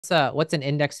What's an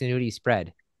index annuity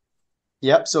spread?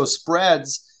 Yep. So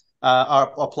spreads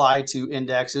are applied to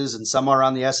indexes, and some are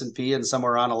on the S&P, and some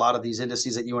are on a lot of these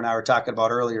indices that you and I were talking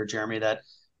about earlier, Jeremy. That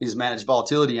these managed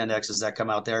volatility indexes that come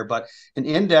out there. But an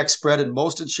index spread in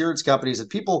most insurance companies, and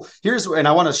people here's and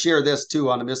I want to share this too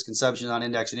on a misconception on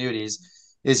index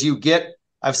annuities is you get.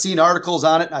 I've seen articles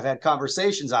on it. And I've had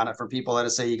conversations on it from people that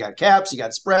say you got caps, you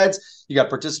got spreads, you got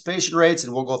participation rates,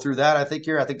 and we'll go through that. I think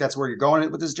that's where you're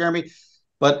going with this, Jeremy.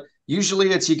 But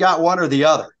usually it's you got one or the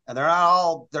other, and they're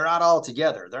not all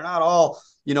together. They're not all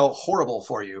horrible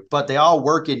for you, but they all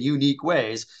work in unique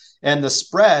ways. And the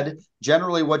spread,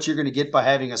 generally, what you're going to get by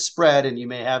having a spread, and you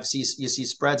may you see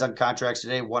spreads on contracts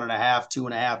today, 1.5%,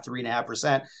 2.5%,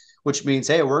 3.5%, which means,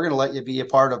 hey, we're going to let you be a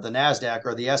part of the NASDAQ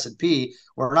or the S&P.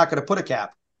 We're not going to put a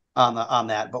cap on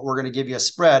that, but we're going to give you a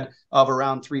spread of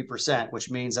around 3%, which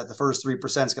means that the first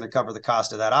 3% is going to cover the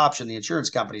cost of that option the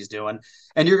insurance company's doing,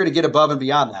 and you're going to get above and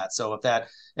beyond that. So if that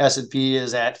S&P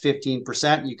is at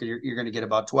 15%, you're going to get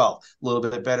about 12, a little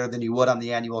bit better than you would on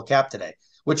the annual cap today.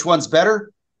 Which one's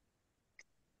better?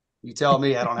 You tell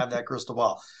me. I don't have that crystal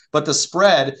ball. But the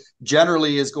spread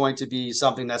generally is going to be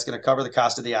something that's going to cover the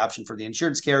cost of the option for the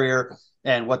insurance carrier.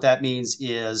 And what that means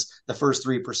is the first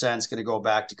 3% is going to go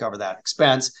back to cover that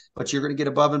expense, but you're going to get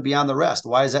above and beyond the rest.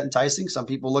 Why is that enticing? Some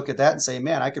people look at that and say,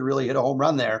 man, I could really hit a home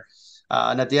run there.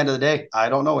 And at the end of the day, I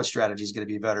don't know what strategy is going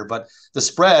to be better, but the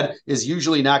spread is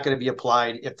usually not going to be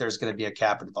applied if there's going to be a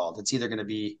cap involved. It's either going to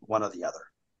be one or the other.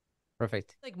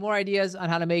 Perfect. Like more ideas on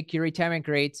how to make your retirement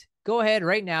great? Go ahead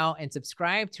right now and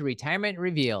subscribe to Retirement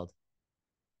Revealed.